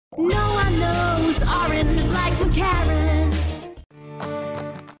No one knows orange like we're Karens.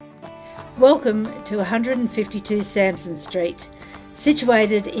 Welcome to 152 Sampson Street.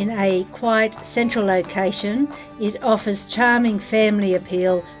 Situated in a quiet central location, it offers charming family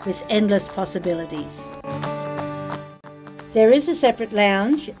appeal with endless possibilities. There is a separate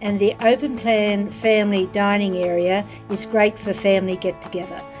lounge, and the open-plan family dining area is great for family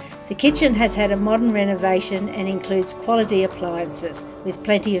get-together. The kitchen has had a modern renovation and includes quality appliances with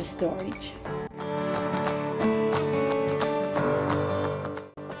plenty of storage.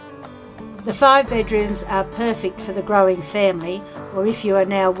 The 5 bedrooms are perfect for the growing family, or if you are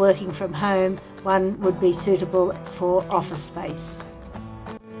now working from home, one would be suitable for office space.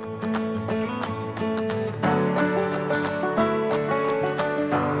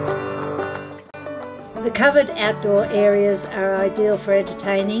 The covered outdoor areas are ideal for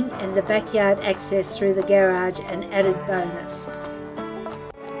entertaining, and the backyard access through the garage an added bonus.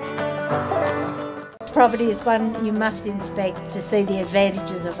 This property is one you must inspect to see the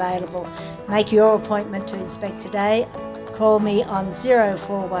advantages available. Make your appointment to inspect today. Call me on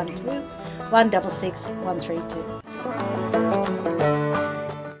 0412 166 132.